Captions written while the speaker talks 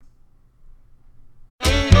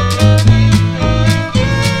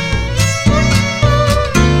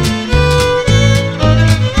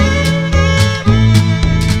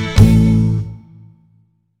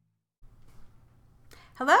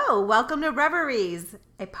Welcome to Reveries,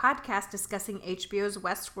 a podcast discussing HBO's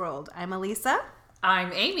Westworld. I'm Elisa.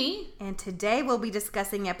 I'm Amy. And today we'll be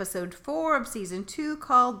discussing episode 4 of season 2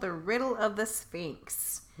 called The Riddle of the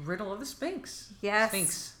Sphinx. Riddle of the Sphinx? Yes.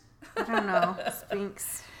 Sphinx. I don't know.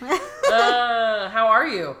 Sphinx. How are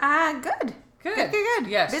you? Good. Good. Good.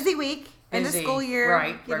 Yes. Busy week. End of Busy. school year.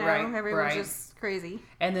 Right. Everyone's just crazy.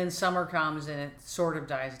 And then summer comes and it sort of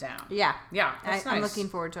dies down. Yeah. Yeah, that's nice. I'm looking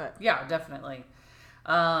forward to it. Yeah, definitely.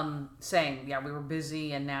 Same. Yeah, we were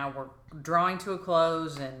busy and now we're drawing to a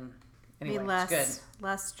close and anyway, it's good.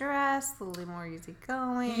 Less stress, a little more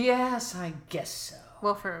easygoing. Yes, I guess so.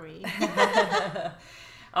 Well, for me.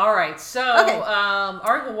 All right, so, Okay. all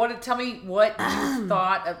right, well, tell me what you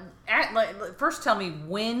thought of, first tell me,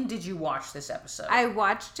 when did you watch this episode? I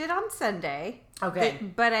watched it on Sunday. Okay.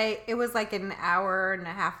 But it was like an hour and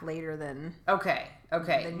a half later than... Okay.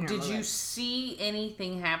 Than you Did normally you would. see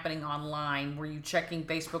anything happening online? Were you checking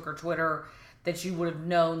Facebook or Twitter that you would have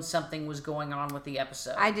known something was going on with the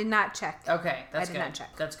episode? I did not check. Okay, that's I good. did not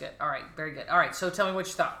check. That's good. All right, very good. All right, so tell me what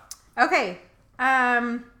you thought. Okay.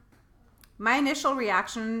 My initial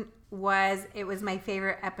reaction was it was my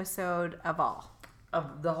favorite episode of all.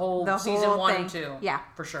 Of the whole The season whole 1 thing. and 2? Yeah.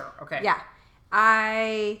 For sure. Okay. Yeah.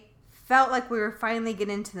 I felt like we were finally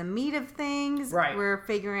getting into the meat of things. Right. We're not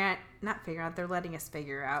figuring out, they're letting us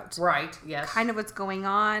figure out Right, yes. kind of what's going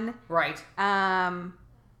on. Right. And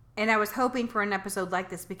I was hoping for an episode like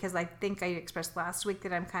this because I think I expressed last week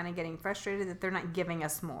that I'm kind of getting frustrated that they're not giving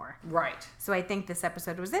us more. Right. So I think this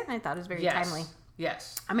episode was it, and I thought it was very Yes. timely.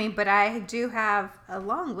 Yes. I mean, but I do have a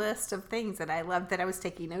long list of things that I love that I was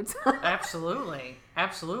taking notes on. Absolutely.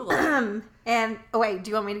 Absolutely. And, oh wait, do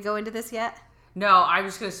you want me to go into this yet? No, I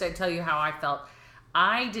was going to tell you how I felt.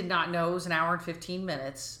 I did not know it was an hour and 15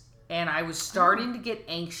 minutes, and I was starting to get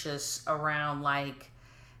anxious around like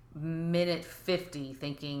minute 50,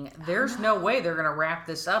 thinking there's no way they're going to wrap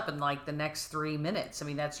this up in like the next 3 minutes. I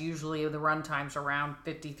mean, that's usually the run time's around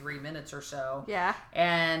 53 minutes or so. Yeah.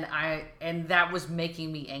 And that was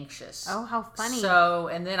making me anxious. Oh, how funny. So,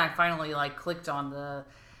 and then I finally like clicked on the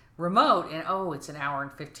remote and it's an hour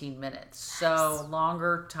and 15 minutes. So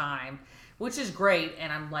longer time, which is great.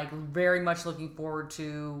 And I'm like very much looking forward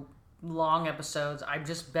to long episodes. I'm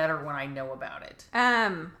just better when I know about it.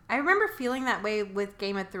 I remember feeling that way with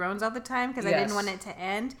Game of Thrones all the time because I didn't Yes. want it to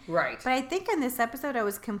end. Right. But I think in this episode I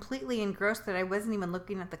was completely engrossed that I wasn't even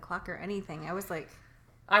looking at the clock or anything. I was like,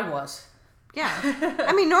 I was. yeah.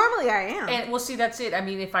 I mean, normally I am. And well, see, that's it. I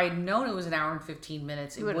mean, if I had known it was an hour and 15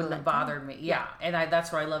 minutes, it You would've wouldn't have let go. bothered me. Yeah. And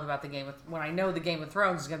that's what I love about when I know the Game of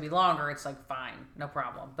Thrones is going to be longer, it's like, fine, no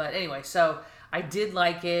problem. But anyway, so I did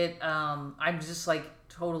like it. I'm just like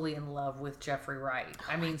totally in love with Jeffrey Wright.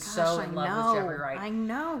 I mean, so in love with Jeffrey Wright. I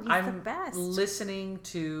know. He's I'm the best. listening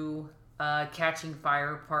to Catching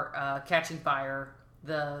Fire,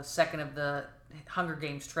 the second of the Hunger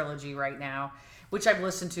Games trilogy right now, which I've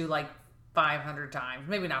listened to like 500 times.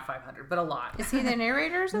 Maybe not 500, but a lot. Is he the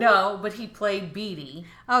narrator or something? No, but he played Beatty.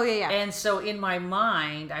 Oh, yeah. And so in my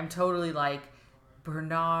mind, I'm totally like,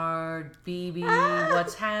 Bernard, Beebe,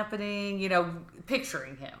 what's happening?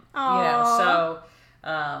 Picturing him. Aww.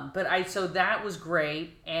 So that was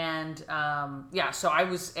great. And so I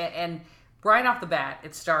was, and right off the bat,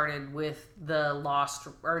 it started with the Lost,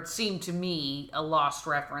 or it seemed to me a Lost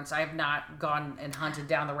reference. I have not gone and hunted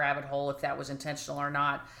down the rabbit hole if that was intentional or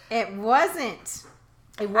not. It wasn't.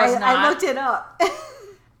 It was not. I looked it up.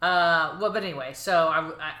 But anyway,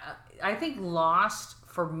 so I think Lost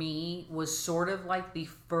for me was sort of like the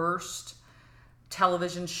first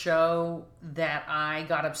television show that I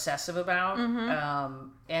got obsessive about.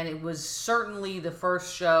 And it was certainly the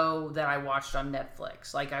first show that I watched on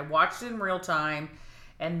Netflix. Like I watched it in real time,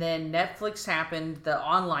 and then Netflix happened, the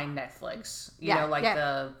online Netflix,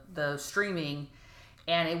 the streaming,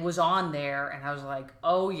 and it was on there, and I was like,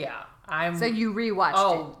 oh yeah. So you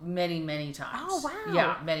rewatched it? Many, many times. Oh, wow.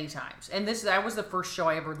 Yeah, many times. And that was the first show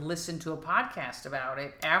I ever listened to a podcast about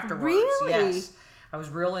it afterwards. Really? Yes. I was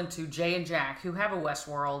real into Jay and Jack, who have a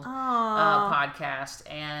Westworld podcast,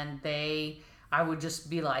 and I would just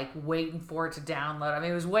be like waiting for it to download. I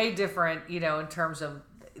mean, it was way different, in terms of,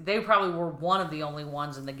 they probably were one of the only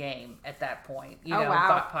ones in the game at that point,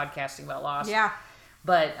 podcasting about Lost. Yeah.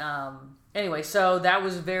 But anyway, so that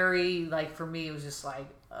was very, like, for me, it was just like,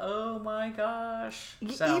 oh my gosh.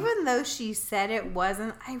 So, Even though she said it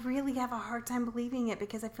wasn't, I really have a hard time believing it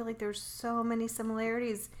because I feel like there's so many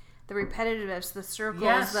similarities. The repetitiveness, the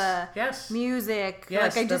circles, the music.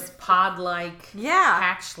 Yes, like I the just pod-like,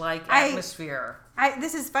 hatch-like atmosphere.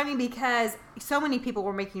 This is funny because so many people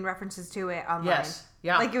were making references to it online. Yes,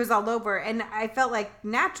 yeah. Like it was all over. And I felt like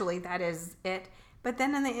naturally that is it. But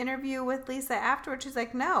then in the interview with Lisa afterwards, she's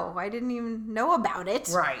like, no, I didn't even know about it.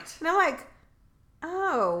 Right. And I'm like,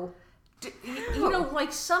 oh. You know,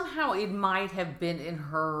 like somehow it might have been in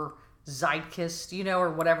her zeitgeist, you know,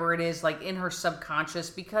 or whatever it is, like in her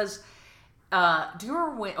subconscious, because do you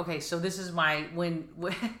remember when, okay, so this is when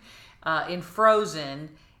in Frozen,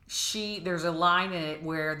 there's a line in it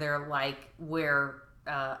where they're like, where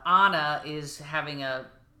Anna is having a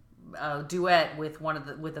duet with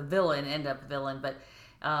with a villain, end up villain, but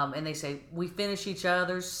and they say, we finish each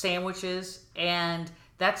other's sandwiches, and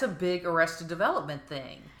that's a big Arrested Development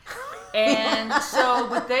thing. And so,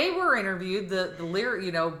 but they were interviewed, the lyric,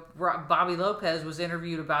 you know, Bobby Lopez was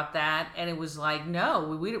interviewed about that, and it was like,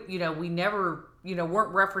 no, we never, you know,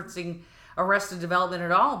 weren't referencing Arrested Development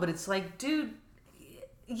at all. But it's like, dude,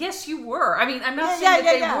 yes, you were. I mean, I'm not saying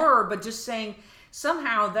that they were, but just saying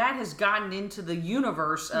somehow that has gotten into the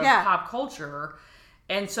universe of pop culture.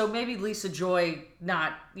 And so maybe Lisa Joy,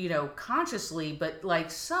 not, you know, consciously, but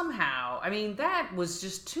like somehow, I mean, that was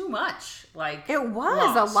just too much. Like, it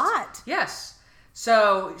was a lot. Yes.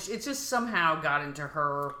 So it just somehow got into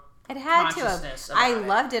her. It had to have. I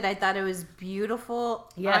loved it. I thought it was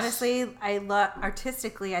beautiful. Yes. Honestly,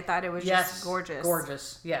 artistically, I thought it was just gorgeous.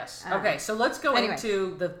 Gorgeous. Yes. Okay. So let's go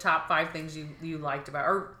into the top 5 things you liked about,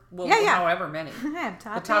 or however many. The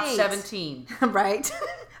top 17. Right.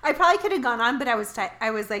 I probably could have gone on, but I was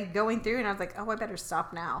like going through and I was like, oh, I better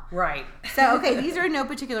stop now. Right. So, okay, these are in no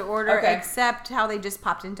particular order except how they just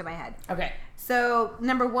popped into my head. Okay. So,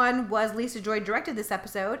 number 1 was Lisa Joy directed this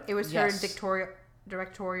episode. It was her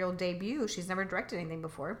directorial debut. She's never directed anything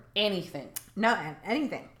before. Anything. No,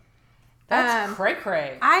 anything. That's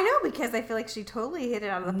cray-cray. I know, because I feel like she totally hit it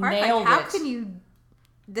out of the park. Nailed how can you,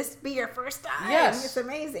 this be your first time? Yes. It's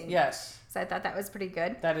amazing. Yes. So I thought that was pretty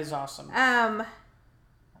good. That is awesome.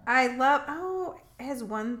 I love, it has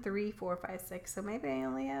 1, 3, 4, 5, 6, so maybe I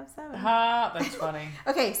only have 7. That's funny.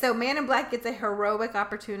 Okay, so Man in Black gets a heroic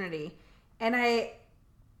opportunity, and I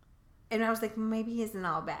was like, maybe he isn't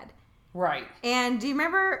all bad. Right. And do you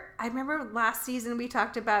remember, I remember last season we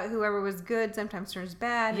talked about whoever was good sometimes turns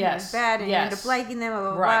bad, and who's bad, and you end up liking them, blah,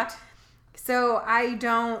 blah, right. blah. So I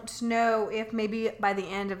don't know if maybe by the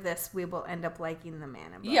end of this we will end up liking the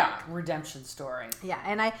Man in Black. Yeah, redemption story. Yeah,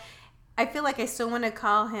 and I feel like I still want to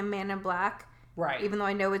call him Man in Black. Right. Even though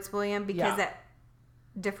I know it's William, because that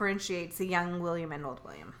differentiates the young William and old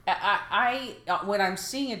William. I when I'm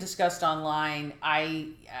seeing it discussed online,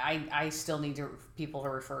 I still need people to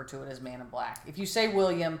refer to it as Man in Black. If you say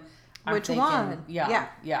William, I'm thinking, one? Yeah.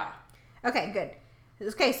 Okay, good.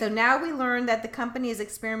 Okay, so now we learn that the company is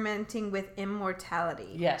experimenting with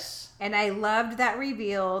immortality. Yes. And I loved that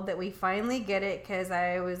reveal that we finally get it, because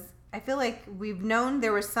I feel like we've known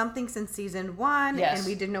there was something since season 1, and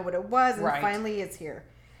we didn't know what it was, and finally it's here.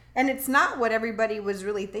 And it's not what everybody was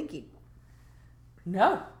really thinking.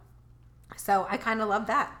 No. So I kind of love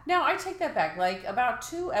that. Now, I take that back. Like, about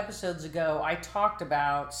 2 episodes ago, I talked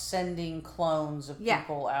about sending clones of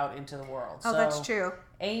people out into the world. Oh, so that's true.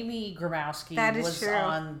 Amy Gromowski was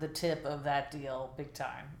on the tip of that deal big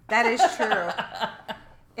time. That is true.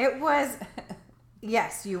 It was...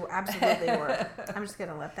 Yes, you absolutely were. I'm just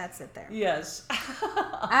going to let that sit there. Yes.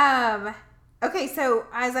 Okay, so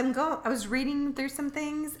as I was reading through some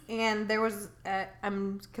things, and there was,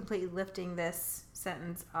 I'm completely lifting this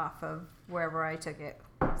sentence off of wherever I took it,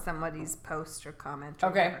 somebody's post or comment. Or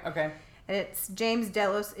whatever. Okay. And it's James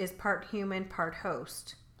Delos is part human, part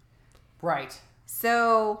host. Right.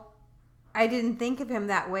 So I didn't think of him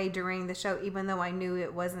that way during the show, even though I knew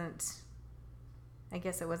it wasn't, I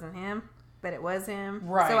guess it wasn't him. But it was him.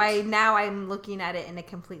 Right. So I'm looking at it in a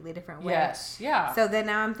completely different way. Yes. Yeah. So then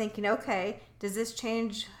now I'm thinking, okay, does this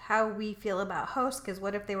change how we feel about hosts? Because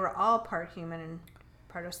what if they were all part human and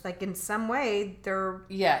part host? Like in some way, they're...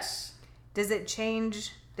 Yes. Does it change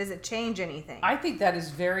anything? I think that is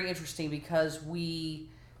very interesting, because we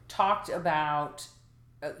talked about...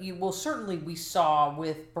 certainly we saw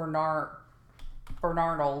with Bernardold,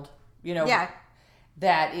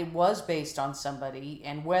 that it was based on somebody,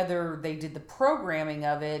 and whether they did the programming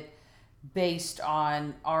of it based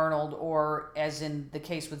on Arnold, or as in the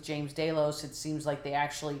case with James Delos, it seems like they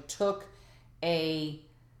actually took a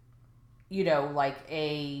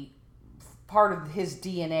part of his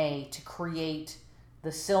DNA to create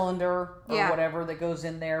the cylinder or whatever that goes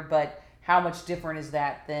in there. But how much different is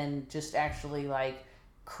that than just actually like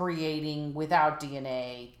creating without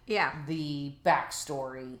DNA the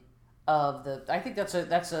backstory of the... I think that's an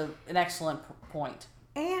excellent point.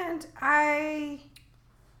 And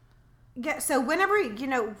so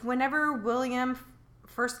whenever William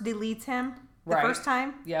first deletes him the first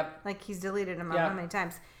time, like he's deleted him how many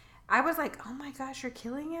times, I was like, oh my gosh, you're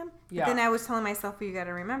killing him? Yeah. But then I was telling myself, you got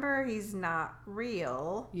to remember, he's not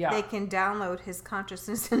real. Yeah. They can download his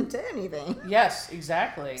consciousness into anything. Yes,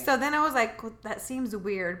 exactly. So then I was like, well, that seems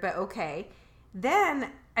weird, but okay.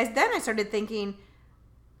 Then I started thinking,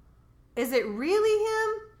 is it really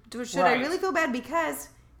him? Should I really feel bad? Because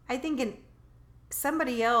I think in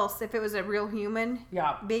somebody else, if it was a real human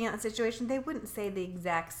being in that situation, they wouldn't say the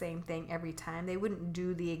exact same thing every time. They wouldn't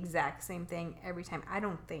do the exact same thing every time. I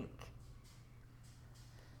don't think.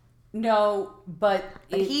 No, but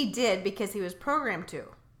he did because he was programmed to.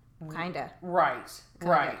 Kinda. Right.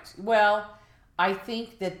 Well, I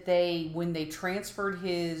think that when they transferred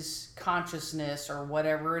his consciousness or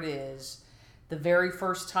whatever it is, the very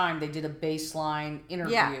first time they did a baseline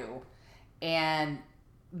interview, and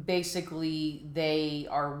basically they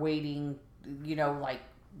are waiting, like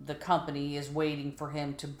the company is waiting for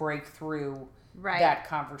him to break through that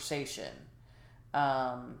conversation.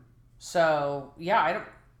 So yeah, I don't.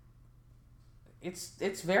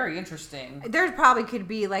 It's very interesting. There probably could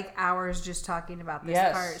be like hours just talking about this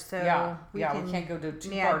part. So we can't go too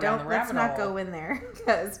far down the rabbit hole. Let's not go in there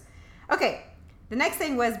because. Okay, the next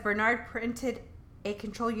thing was Bernard printed a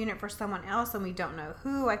control unit for someone else, and we don't know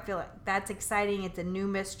who. I feel like that's exciting. It's a new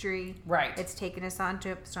mystery. Right. It's taken us on to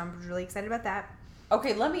it, so I'm really excited about that.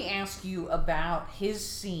 Okay, let me ask you about his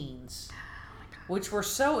scenes, which were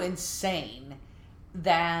so insane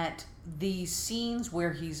that the scenes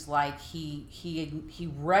where he's like he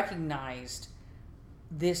recognized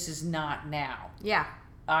this is not now. Yeah.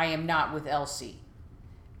 I am not with Elsie.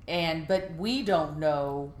 But we don't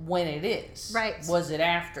know when it is. Right. Was it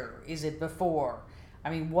after? Is it before? I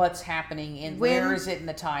mean, what's happening where is it in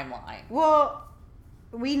the timeline? Well,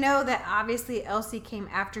 we know that obviously Elsie came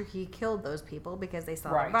after he killed those people because they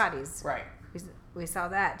saw their bodies. Right. We saw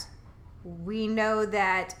that. We know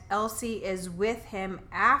that Elsie is with him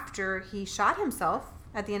after he shot himself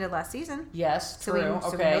at the end of last season. Yes, true.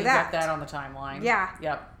 So we know that. Got that on the timeline. Yeah.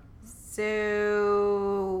 Yep.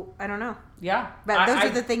 So I don't know. Yeah, but those are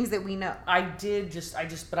the things that we know. I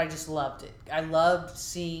just loved it. I loved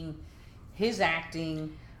seeing his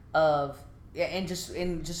acting it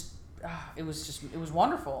was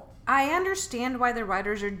wonderful. I understand why the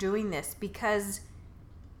writers are doing this because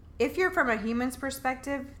if you're from a human's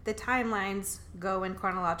perspective, the timelines go in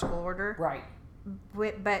chronological order. Right.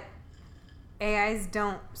 But AIs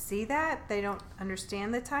don't see that. They don't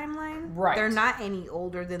understand the timeline. Right. They're not any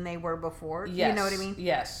older than they were before. Yes. You know what I mean?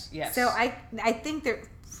 Yes. So I think that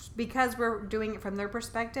because we're doing it from their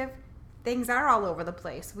perspective, things are all over the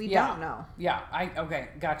place. We don't know. Yeah. Okay.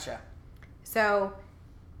 Gotcha. So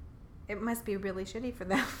it must be really shitty for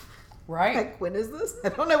them. Right. Like, when is this? I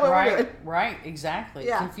don't know what we're doing. Right. Exactly.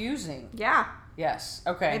 Yeah. Confusing. Yeah. Yes.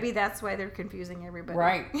 Okay. Maybe that's why they're confusing everybody.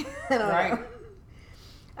 Right. I don't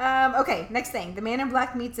know. Okay, next thing. The man in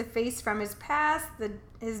black meets a face from his past.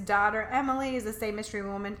 His daughter, Emily, is the same mystery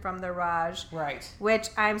woman from The Raj. Right. Which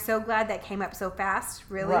I'm so glad that came up so fast,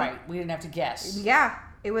 really. Right. We didn't have to guess. Yeah.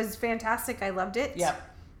 It was fantastic. I loved it. Yep.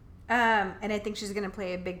 And I think she's going to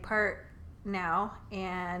play a big part now.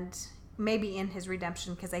 And maybe in his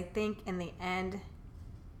redemption. Because I think in the end,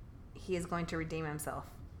 he is going to redeem himself.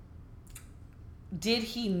 Did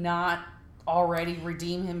he not already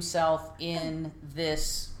redeem himself in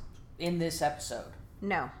this episode?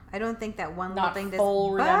 No, I don't think that one not little thing. Not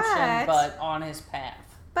full redemption, but on his path.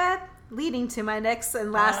 But leading to my next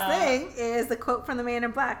and last thing is the quote from the Man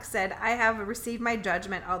in Black said, "I have received my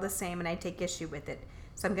judgment all the same, and I take issue with it.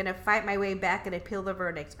 So I'm going to fight my way back and appeal the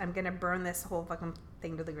verdict. I'm going to burn this whole fucking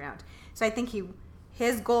thing to the ground." So I think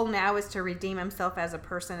his goal now is to redeem himself as a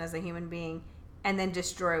person, as a human being, and then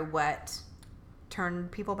destroy what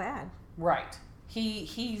turned people bad. Right.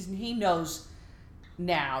 He knows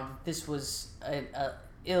now that this was a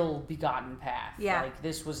ill-begotten path. Yeah. Like,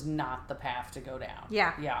 this was not the path to go down.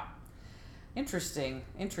 Yeah. Yeah. Interesting.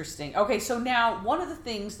 Okay, so now one of the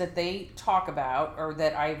things that they talk about, or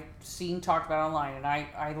that I've seen talked about online, and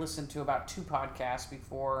I listened to about 2 podcasts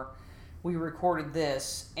before we recorded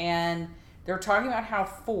this, and they're talking about how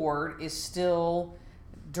Ford is still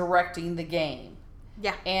directing the game.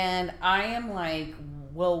 Yeah. And I am like,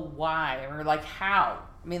 well, why? Or like, how?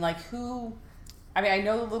 I mean, like, who? I mean, I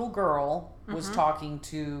know the little girl was talking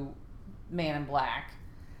to Man in Black,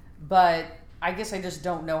 but I guess I just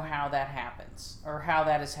don't know how that happens or how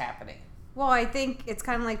that is happening. Well, I think it's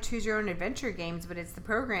kind of like choose your own adventure games, but it's the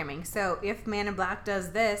programming. So if Man in Black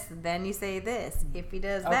does this, then you say this. If he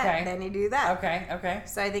does that, then you do that. Okay.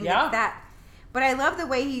 So I think it's that. But I love the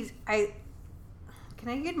way can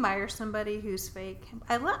I admire somebody who's fake?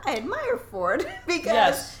 I admire Ford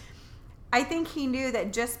because I think he knew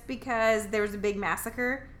that just because there was a big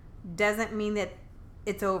massacre, doesn't mean that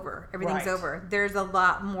it's over. Everything's over. There's a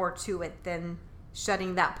lot more to it than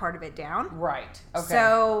shutting that part of it down. Right. Okay.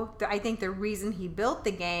 So I think the reason he built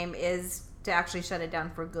the game is to actually shut it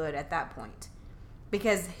down for good at that point.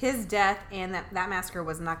 Because his death and that massacre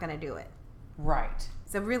was not going to do it. Right.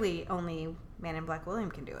 So really only Man in Black William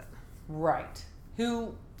can do it. Right.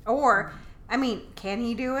 Can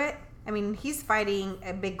he do it? I mean, he's fighting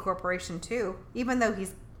a big corporation too, even though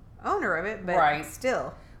he's owner of it, but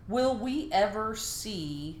still. Will we ever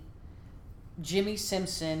see Jimmy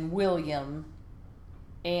Simpson, William,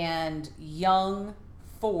 and young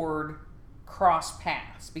Ford cross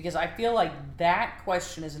paths? Because I feel like that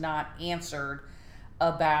question is not answered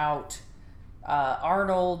about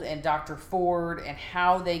Arnold and Dr. Ford and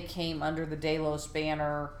how they came under the Delos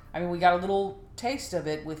banner. I mean, we got a little taste of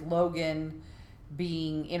it with Logan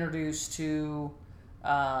being introduced to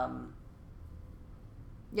Elon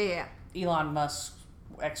Musk's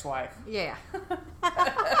ex-wife. Yeah.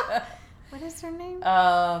 What is her name?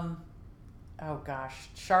 Oh gosh,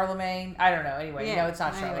 Charlemagne. I don't know. Anyway, no, it's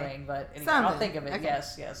not Charlemagne, but anyway, I'll think of it. Okay.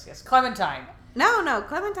 Yes. Clementine. No,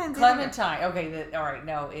 Clementine's Clementine. Okay, all right.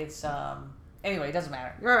 No, it's Anyway, it doesn't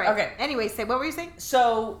matter. Right. Okay. Anyway, what were you saying?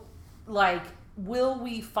 So, like, will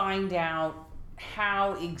we find out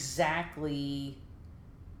how exactly,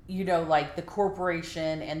 like the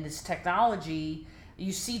corporation and this technology?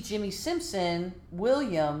 You see Jimmy Simpson,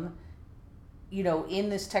 William, in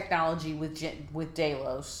this technology with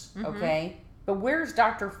Delos, okay? But where's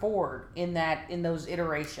Dr. Ford in those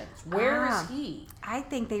iterations? Where is he? I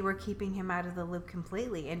think they were keeping him out of the loop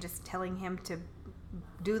completely and just telling him to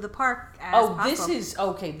do the park as possible.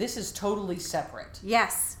 This is totally separate.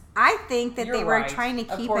 Yes. I think that they were trying to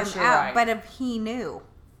keep him out, but if he knew.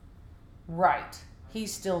 Right. He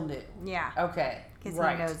still knew. Yeah. Okay. Because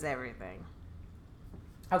he knows everything.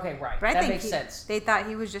 Okay, right. But that makes sense. They thought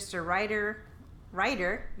he was just a writer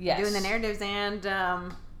doing the narratives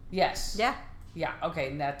and yes. Yeah. Yeah,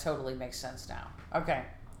 okay, that totally makes sense now. Okay.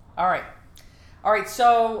 All right,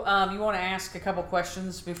 so you want to ask a couple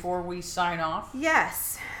questions before we sign off?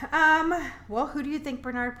 Yes. Well, who do you think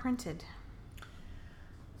Bernard printed?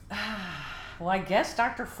 Well, I guess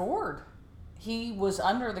Dr. Ford. He was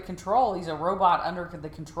under the control. He's a robot under the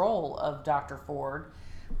control of Dr. Ford.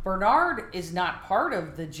 Bernard is not part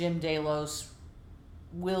of the Jim Delos,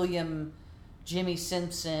 William, Jimmy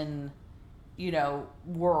Simpson,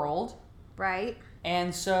 world. Right.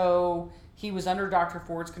 And so he was under Dr.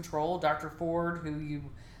 Ford's control. Dr. Ford, who you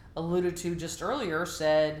alluded to just earlier,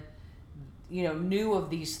 said, knew of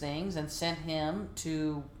these things and sent him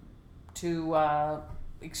to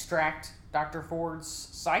extract Dr. Ford's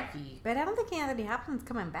psyche. But I don't think Anthony Hopkins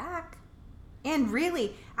coming back. And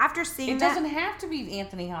really, after seeing that... It doesn't have to be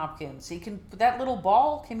Anthony Hopkins. That little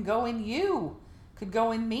ball can go in you. Could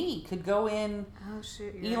go in me. Could go in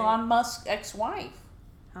Elon Musk's ex-wife.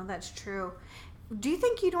 Oh, that's true. Do you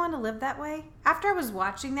think you'd want to live that way? After I was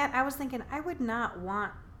watching that, I was thinking I would not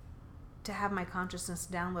want to have my consciousness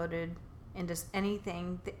downloaded into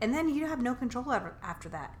anything. And then you have no control after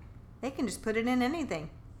that. They can just put it in anything.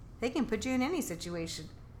 They can put you in any situation.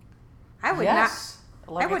 I would not.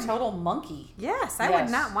 Like a total monkey. Yes, I would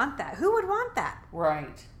not want that. Who would want that?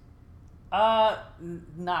 Right.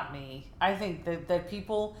 Not me. I think that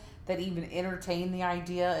people that even entertain the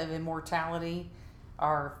idea of immortality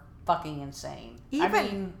are fucking insane. I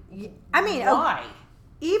mean, why?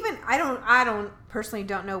 I don't personally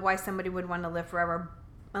don't know why somebody would want to live forever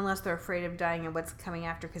unless they're afraid of dying and what's coming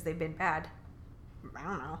after because they've been bad. I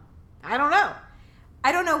don't know.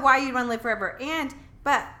 I don't know why you'd want to live forever.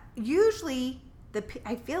 But usually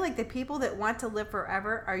I feel like the people that want to live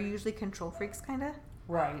forever are usually control freaks, kind of.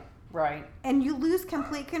 Right. And you lose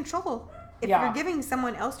complete control. If you're giving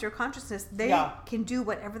someone else your consciousness, they can do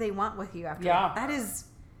whatever they want with you after that. That is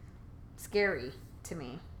scary to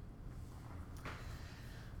me.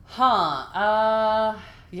 Huh.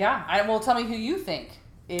 Well, tell me who you think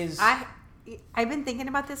is... I've been thinking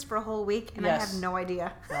about this for a whole week, and I have no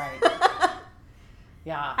idea. Right.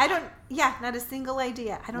 Not a single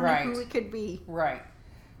idea. I don't know who it could be. Right.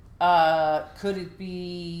 Could it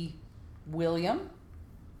be William?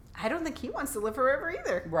 I don't think he wants to live forever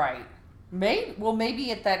either. Right.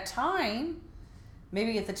 Maybe at that time,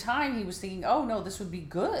 he was thinking, oh no, this would be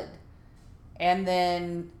good. And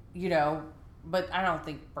then, but I don't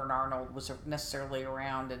think Bernard was necessarily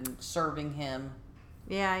around and serving him.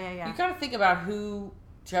 Yeah. You got to think about who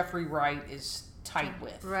Jeffrey Wright is tight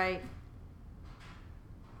with. Right.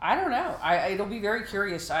 I don't know. It'll be very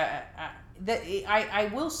curious.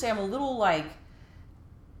 I will say I'm a little like,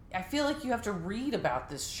 I feel like you have to read about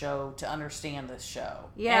this show to understand this show.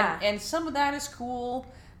 Yeah. And some of that is cool,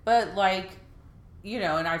 But like,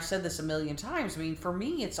 and I've said this a million times. I mean, for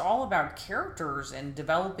me, it's all about characters and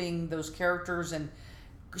developing those characters and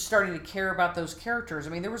starting to care about those characters. I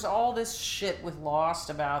mean, there was all this shit with Lost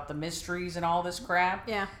about the mysteries and all this crap.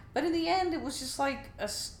 Yeah. But in the end, it was just like a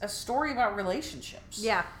story about relationships.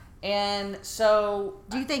 Yeah. And so...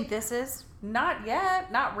 Do you think this is? Not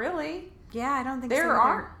yet. Not really. Yeah, I don't think there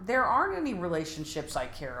aren't any relationships I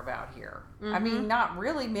care about here. Mm-hmm. I mean, not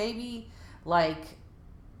really. Maybe like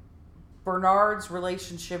Bernard's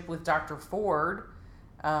relationship with Dr. Ford.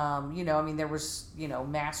 I mean, there was,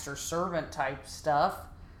 master servant type stuff.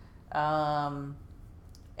 And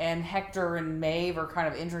Hector and Maeve are kind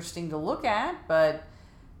of interesting to look at, but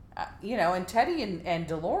and Teddy and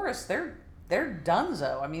Dolores, they're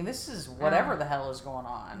donezo. I mean, this is whatever the hell is going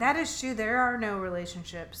on. That is true. There are no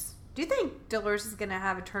relationships. Do you think Dolores is going to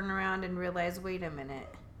have a turnaround and realize, wait a minute,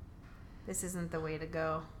 this isn't the way to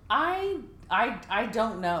go? I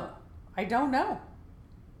don't know. I don't know.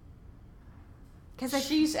 Because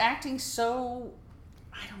she's acting so...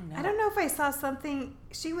 I don't know. I don't know if I saw something...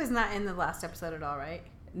 She was not in the last episode at all, right?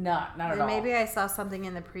 Not at all. Maybe I saw something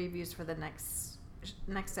in the previews for the next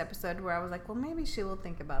episode where I was like, well, maybe she will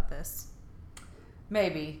think about this.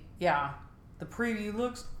 Maybe, yeah. The preview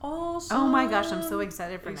looks awesome. Oh my gosh, I'm so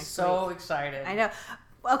excited for next week. So excited. I know.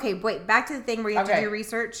 Okay, wait, back to the thing where you have to do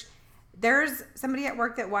research. There's somebody at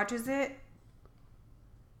work that watches it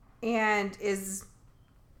and is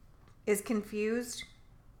confused,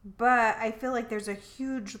 but I feel like there's a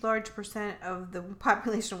large percent of the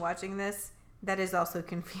population watching this that is also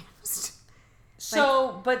confused.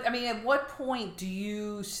 So, but I mean, at what point do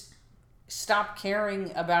you stop caring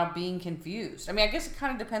about being confused? I mean, I guess it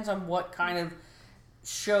kind of depends on what kind of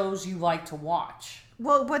shows you like to watch.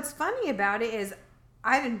 Well, what's funny about it is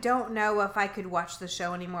I don't know if I could watch the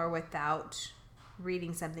show anymore without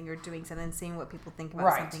reading something or doing something and seeing what people think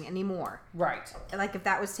about something anymore. Right. Like, if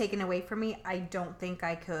that was taken away from me, I don't think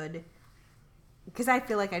I could, because I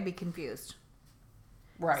feel like I'd be confused.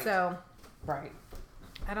 Right. So. Right.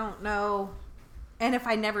 I don't know. And if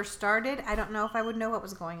I never started, I don't know if I would know what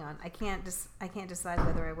was going on. I can't decide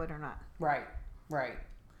whether I would or not. Right.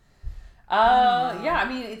 Yeah, I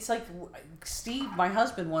mean, it's like Steve, my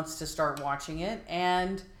husband, wants to start watching it,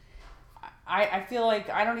 and I feel like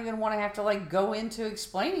I don't even want to have to like go into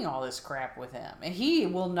explaining all this crap with him. And he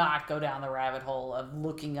will not go down the rabbit hole of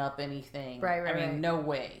looking up anything. Right. I mean, no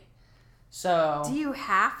way. So. Do you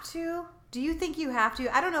have to? Do you think you have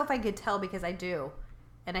to? I don't know if I could tell because I do.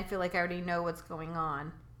 And I feel like I already know what's going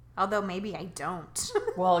on. Although maybe I don't.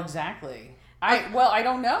 Well, exactly. I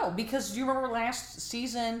don't know. Because do you remember last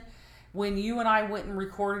season when you and I went and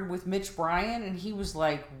recorded with Mitch Bryan and he was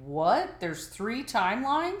like, what? There's 3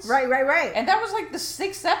 timelines? Right. And that was like the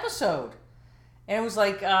 6th episode. And it was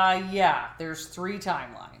like, yeah, there's 3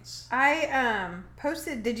 timelines. I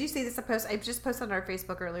posted, did you see this post? I just posted on our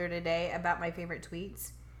Facebook earlier today about my favorite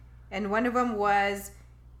tweets. And one of them was,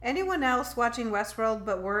 anyone else watching Westworld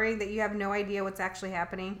but worrying that you have no idea what's actually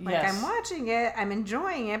happening? Like, yes. I'm watching it, I'm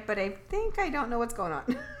enjoying it, but I think I don't know what's going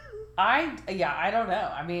on. I don't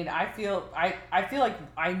know. I mean, I feel like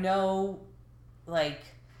I know, like,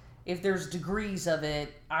 if there's degrees of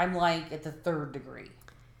it, I'm like at the 3rd degree.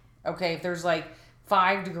 Okay, if there's like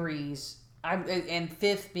 5 degrees, and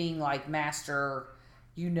 5th being like master,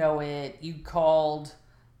 you know it. You called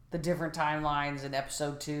the different timelines in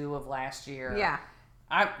episode 2 of last year. Yeah.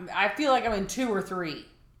 I feel like I'm in 2 or 3.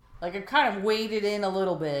 Like, I've kind of waded in a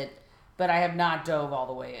little bit, but I have not dove all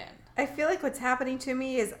the way in. I feel like what's happening to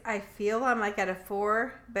me is I feel I'm like at a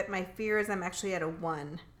 4, but my fear is I'm actually at a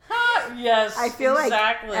 1. Yes, I feel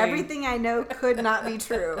exactly. Like everything I know could not be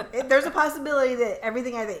true. There's a possibility that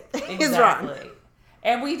everything I think is wrong.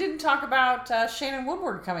 And we didn't talk about Shannon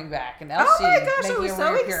Woodward coming back and Elsie. Oh my gosh, I was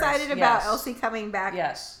so excited about Elsie coming back.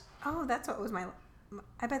 Yes. Oh, that's what was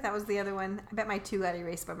I bet that was the other one. I bet my 2 got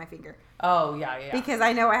erased by my finger. Oh, yeah. Because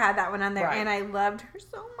I know I had that one on there, and I loved her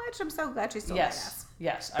so much. I'm so glad she's still badass.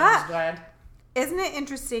 Yes, I was glad. Isn't it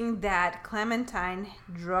interesting that Clementine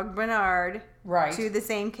drugged Bernard to the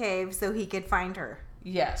same cave so he could find her?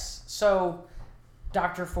 Yes. So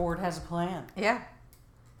Dr. Ford has a plan. Yeah.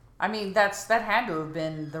 I mean, that had to have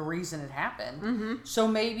been the reason it happened. Mm-hmm. So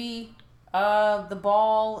maybe the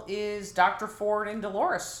ball is Dr. Ford and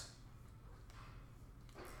Dolores.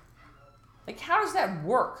 Like, how does that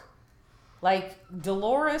work? Like,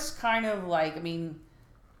 Dolores kind of like, I mean,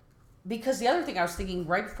 because the other thing I was thinking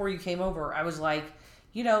right before you came over, I was like,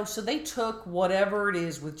 so they took whatever it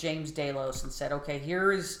is with James Delos and said, okay,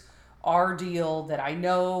 here is our deal that I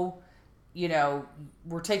know,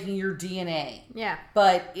 we're taking your DNA. Yeah.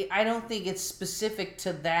 But I don't think it's specific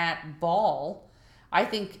to that ball. I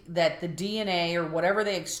think that the DNA or whatever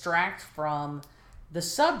they extract from the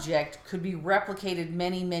subject could be replicated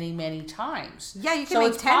many, many, many times. Yeah, you can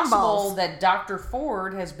make 10 balls. So it's possible that Dr.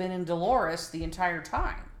 Ford has been in Dolores the entire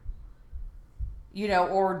time.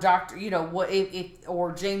 Or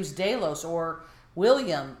or James Delos or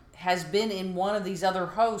William has been in one of these other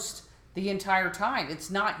hosts the entire time. It's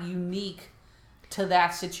not unique to that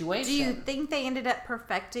situation. Do you think they ended up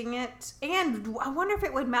perfecting it? And I wonder if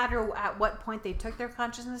it would matter at what point they took their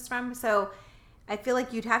consciousness from. So I feel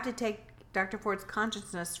like you'd have to take Dr. Ford's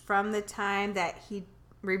consciousness from the time that he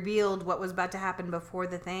revealed what was about to happen before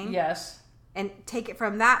the thing. Yes. And take it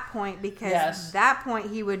from that point, because that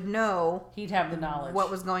point he would know. He'd have the knowledge.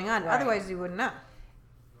 What was going on. Right. Otherwise he wouldn't know.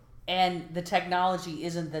 And the technology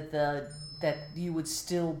isn't that you would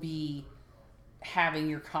still be having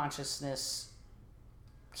your consciousness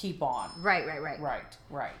keep on. Right.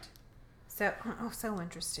 So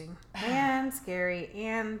interesting and scary,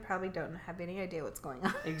 and probably don't have any idea what's going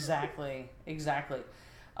on. Exactly.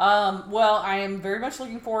 Well, I am very much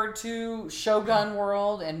looking forward to Shogun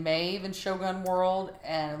World and Maeve in Shogun World,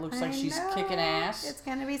 and it looks like she's kicking ass. It's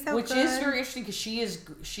gonna be so which good. Is very interesting because she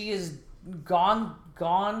is gone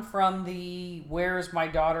from the "where's my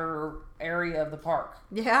daughter" area of the park.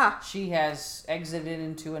 Yeah, she has exited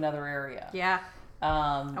into another area. Yeah.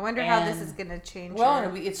 I wonder how this is going to change.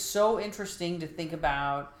 Well, it's so interesting to think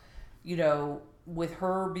about, with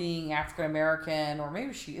her being African American, or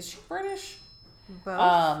maybe is she British?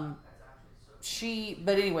 Both.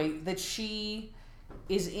 But anyway, that she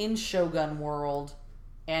is in Shogun World,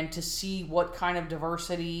 and to see what kind of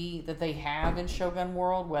diversity that they have in Shogun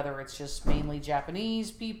World, whether it's just mainly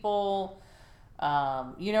Japanese people,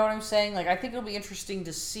 you know what I'm saying? Like, I think it'll be interesting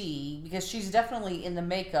to see, because she's definitely in the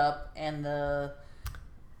makeup and the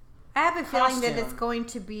I have a feeling that it's going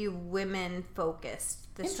to be women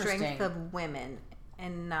focused, the strength of women,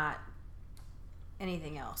 and not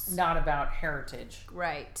anything else. Not about heritage.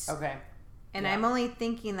 Right. Okay. And I'm only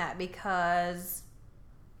thinking that because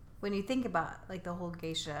when you think about like the whole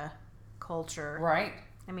geisha culture, right?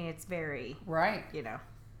 I mean, it's very right,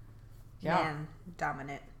 man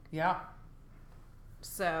dominant. Yeah.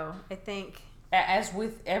 So I think, as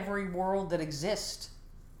with every world that exists,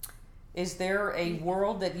 is there a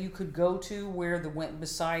world that you could go to where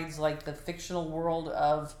besides like the fictional world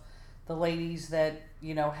of the ladies that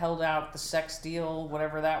held out the sex deal,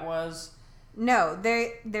 whatever that was? No,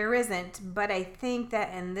 there isn't. But I think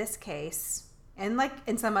that in this case, and like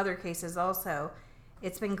in some other cases also,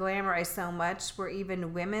 it's been glamorized so much where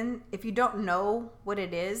even women, if you don't know what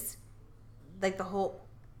it is, like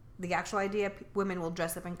the actual idea, women will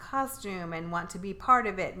dress up in costume and want to be part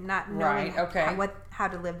of it, not knowing how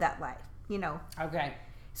to live that life, Okay.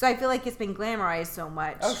 So I feel like it's been glamorized so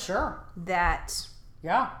much. Oh, sure. That.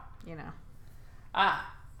 Yeah. I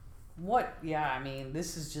mean,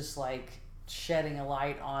 this is just like shedding a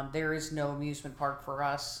light on there is no amusement park for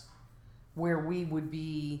us where we would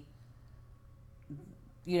be,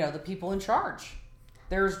 the people in charge.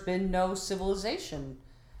 There's been no civilization.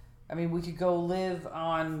 I mean, we could go live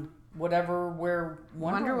on where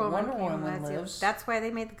Wonder Woman lives. That's why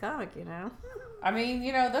they made the comic, I mean,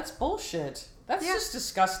 that's bullshit. That's just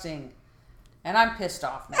disgusting. And I'm pissed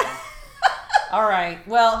off now. All right.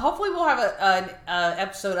 Well, hopefully we'll have an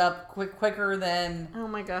episode up quicker than... Oh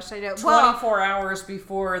my gosh, I know. 24 hours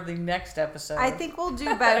before the next episode. I think we'll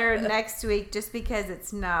do better next week just because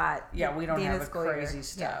it's not... Yeah, we don't have a crazy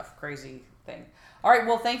stuff. Yeah. Crazy thing. All right.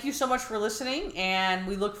 Well, thank you so much for listening, and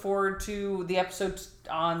we look forward to the episode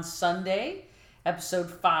on Sunday, episode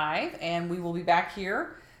 5, and we will be back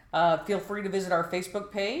here. Feel free to visit our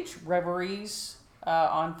Facebook page, Reveries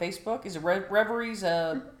on Facebook. Is it Reveries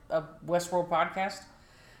a Westworld podcast?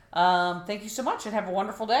 Thank you so much, and have a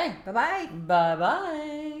wonderful day. Bye-bye.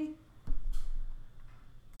 Bye-bye.